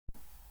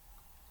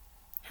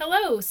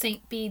Hello,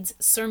 St. Bede's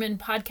Sermon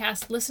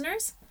Podcast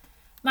listeners.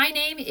 My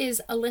name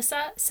is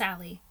Alyssa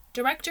Sally,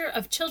 Director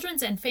of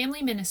Children's and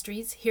Family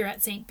Ministries here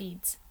at St.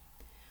 Bede's.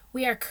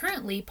 We are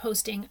currently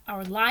posting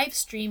our live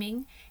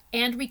streaming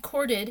and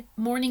recorded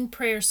morning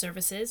prayer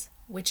services,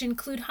 which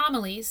include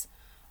homilies,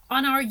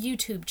 on our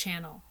YouTube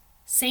channel,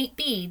 St.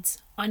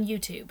 Bede's on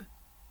YouTube.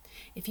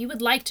 If you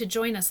would like to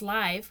join us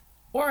live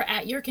or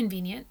at your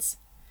convenience,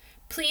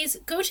 please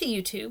go to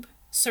YouTube,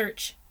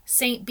 search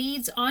St.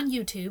 Bede's on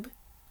YouTube,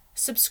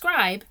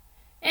 subscribe,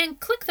 and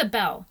click the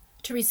bell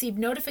to receive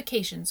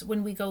notifications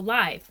when we go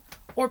live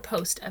or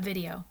post a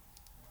video.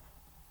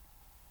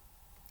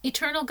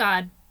 Eternal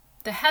God,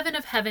 the heaven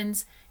of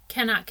heavens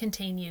cannot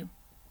contain you,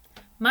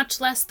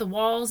 much less the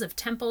walls of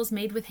temples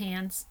made with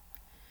hands.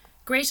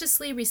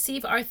 Graciously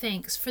receive our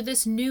thanks for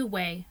this new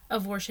way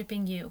of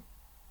worshiping you.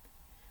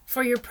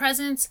 For your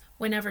presence,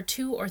 whenever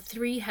 2 or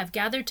 3 have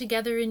gathered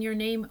together in your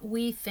name,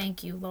 we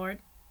thank you, Lord.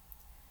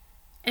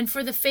 And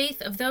for the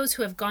faith of those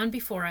who have gone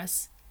before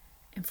us,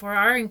 and for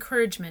our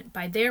encouragement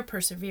by their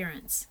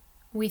perseverance,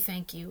 we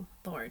thank you,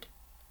 Lord.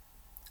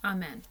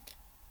 Amen.